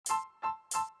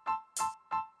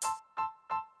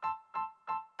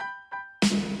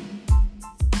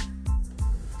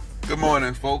Good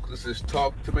morning, folks. This is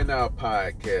Talk to Me Now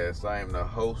podcast. I am the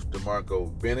host,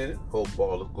 DeMarco Bennett. Hope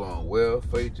all is going well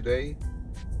for you today.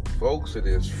 Folks, it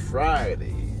is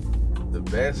Friday, the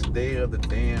best day of the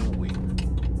damn week.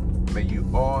 May you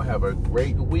all have a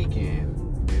great weekend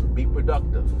and be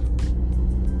productive.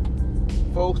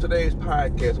 Folks, today's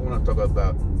podcast, I want to talk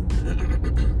about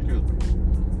excuse me,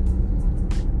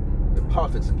 the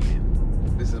politics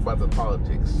again. This is about the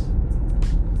politics.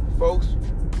 Folks,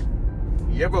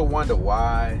 you ever wonder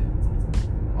why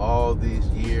all these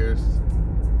years,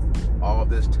 all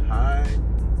this time,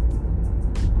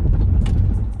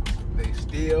 they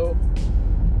still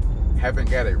haven't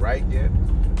got it right yet?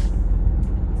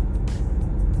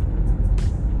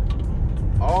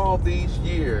 All these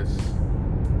years,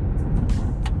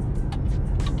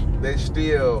 they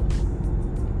still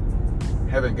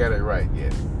haven't got it right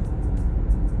yet.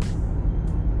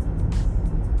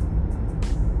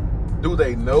 Do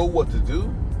they know what to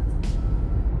do?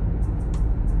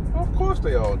 Of course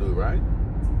they all do, right?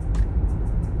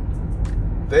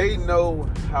 They know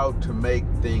how to make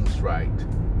things right.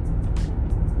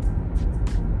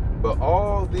 But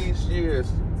all these years,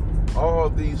 all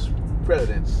these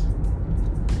presidents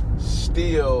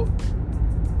still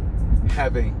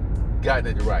haven't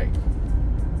gotten it right.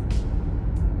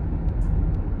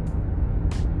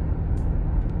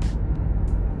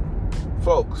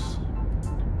 Folks,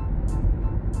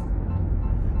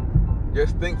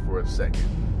 just think for a second.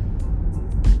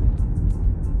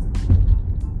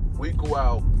 We go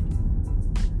out,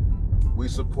 we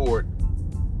support,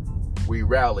 we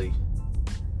rally,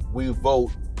 we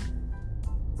vote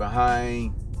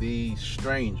behind these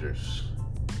strangers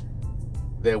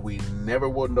that we never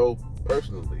will know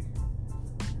personally.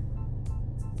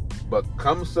 But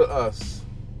comes to us,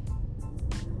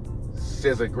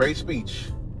 says a great speech.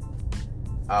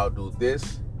 I'll do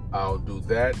this, I'll do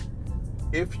that,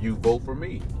 if you vote for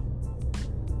me.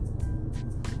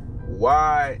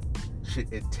 Why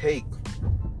should it take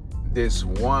this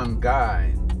one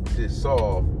guy to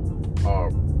solve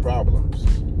our problems?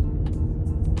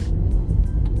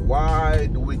 Why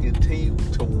do we continue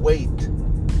to wait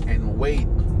and wait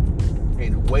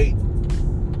and wait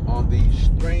on these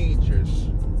strangers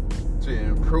to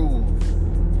improve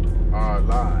our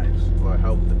lives or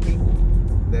help the people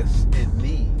that's in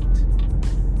need?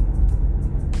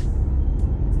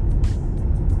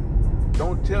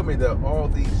 Don't tell me that all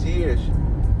these years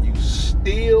you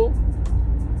still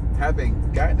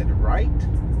haven't gotten it right.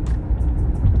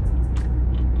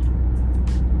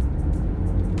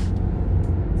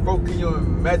 Folks, can you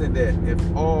imagine that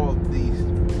if all these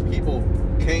people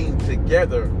came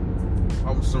together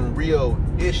on some real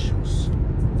issues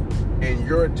in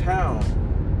your town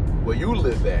where you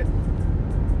live at?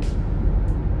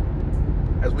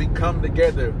 As we come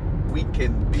together, we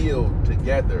can build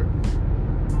together.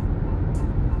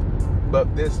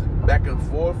 But this back and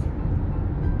forth,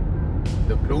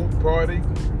 the blue party,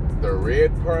 the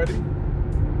red party,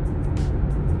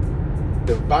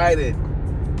 divided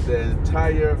the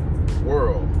entire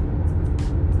world.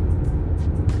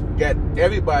 Got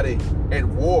everybody at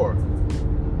war,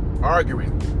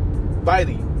 arguing,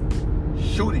 fighting,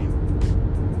 shooting,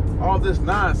 all this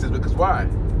nonsense. Because why?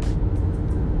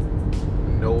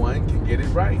 No one can get it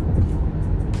right.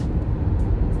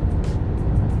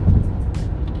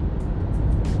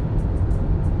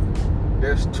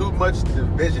 There's too much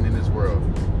division in this world.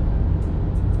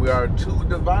 We are too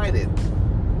divided.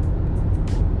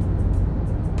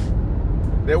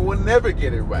 They will never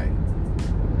get it right.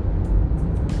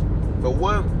 But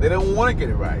one, they don't want to get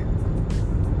it right.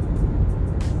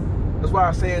 That's why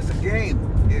I say it's a game.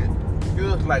 It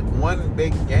feels like one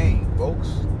big game, folks.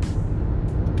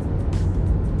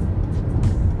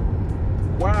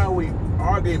 Why are we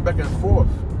arguing back and forth?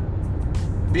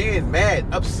 Being mad,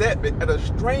 upset at a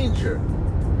stranger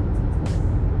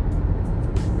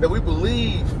that we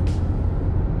believe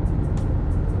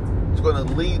is going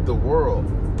to lead the world.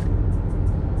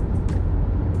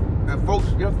 And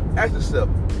folks, you have to ask yourself,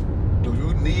 do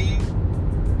you need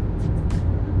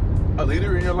a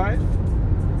leader in your life?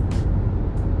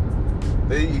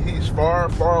 He's far,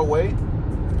 far away?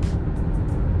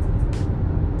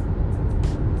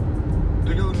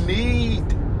 Do you need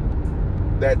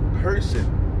that person,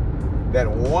 that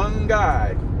one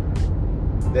guy,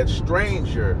 that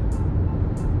stranger?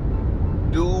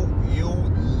 Do you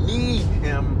need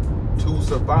him to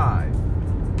survive?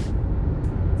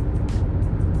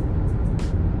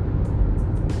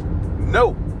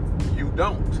 No, you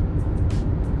don't.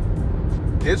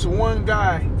 This one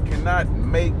guy cannot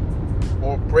make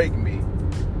or break me.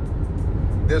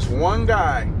 This one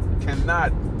guy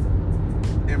cannot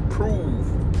improve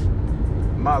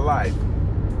my life.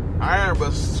 I am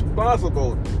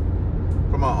responsible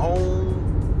for my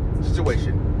own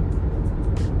situation.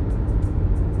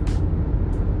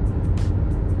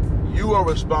 You are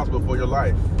responsible for your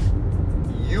life.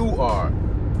 You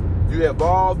have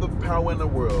all the power in the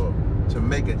world to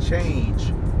make a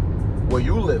change where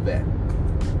you live at.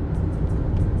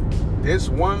 This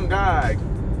one guy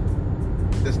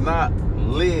does not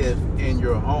live in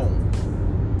your home.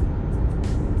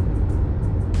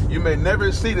 You may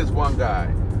never see this one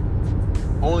guy,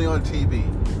 only on TV,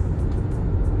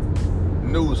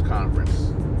 news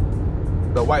conference,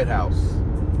 the White House.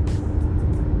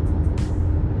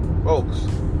 Folks,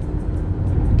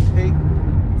 take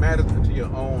matters into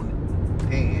your own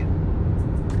hand.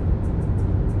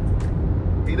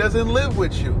 He doesn't live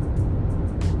with you.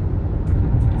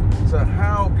 So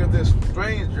how can this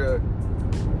stranger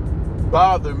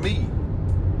bother me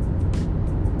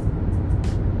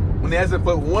when he hasn't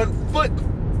put one foot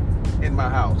in my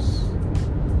house?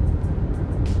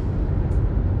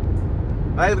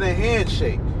 Not even a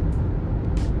handshake.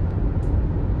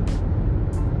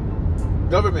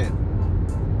 Government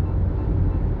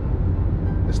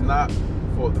is not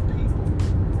for the people.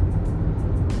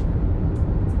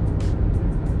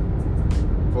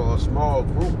 For a small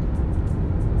group.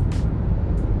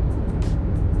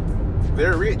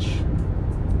 They're rich.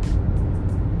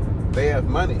 They have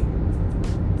money.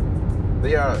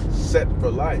 They are set for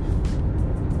life.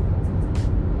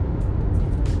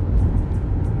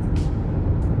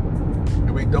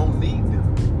 And we don't need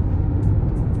them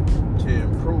to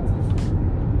improve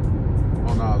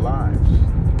on our lives.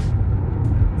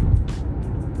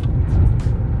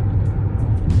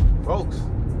 Folks,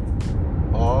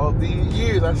 all these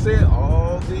years, I said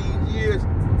all these years,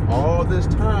 all this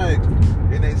time,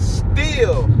 and they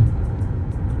still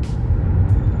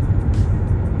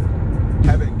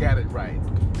haven't got it right.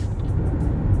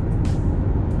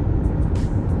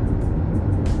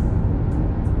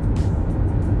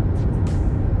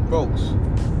 Folks,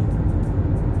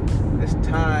 it's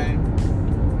time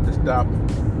to stop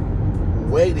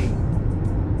waiting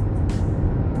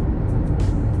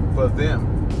for them.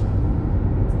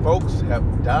 Folks have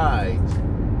died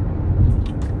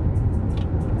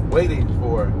waiting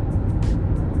for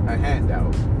a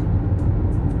handout,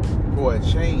 for a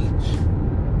change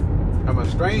from a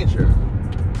stranger.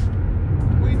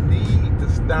 We need to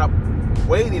stop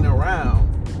waiting around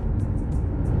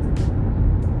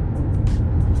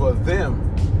for them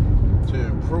to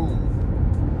improve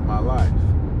my life.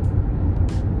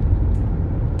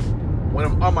 When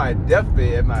I'm on my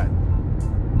deathbed, I'm not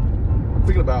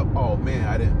thinking about, oh man,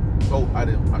 I didn't vote, I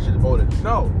should have voted.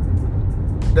 No,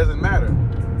 it doesn't matter.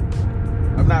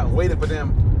 I'm not waiting for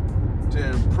them to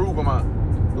improve on my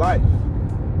life.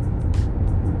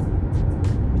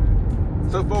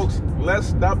 So folks, let's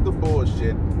stop the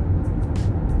bullshit.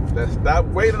 Let's stop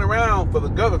waiting around for the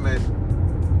government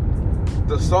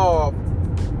to solve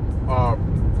our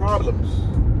problems.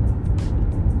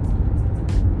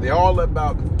 They're all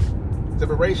about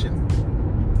separation,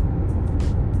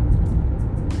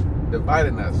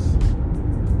 dividing us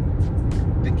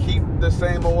to keep the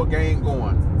same old game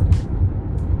going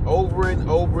over and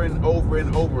over and over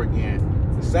and over again.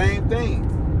 The same thing.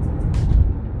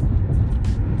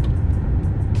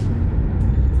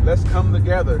 Let's come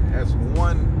together as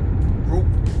one group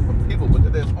of people,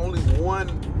 because there's only one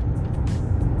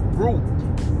group.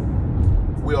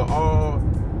 We are all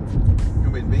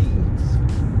human beings.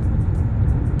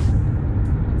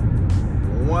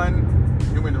 One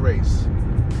human race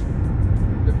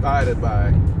divided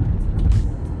by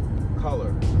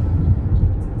color,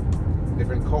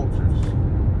 different cultures.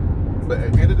 But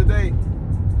at the end of the day,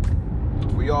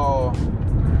 we all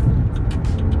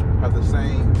have the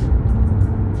same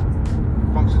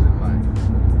functions in life.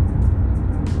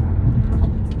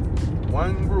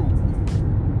 One group,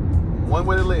 one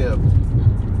way to live,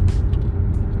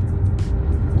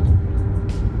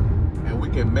 and we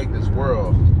can make this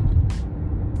world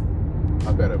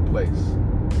a better place.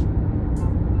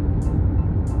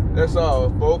 That's all,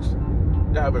 folks.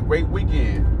 Y'all have a great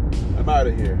weekend. I'm out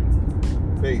of here.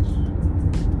 Peace.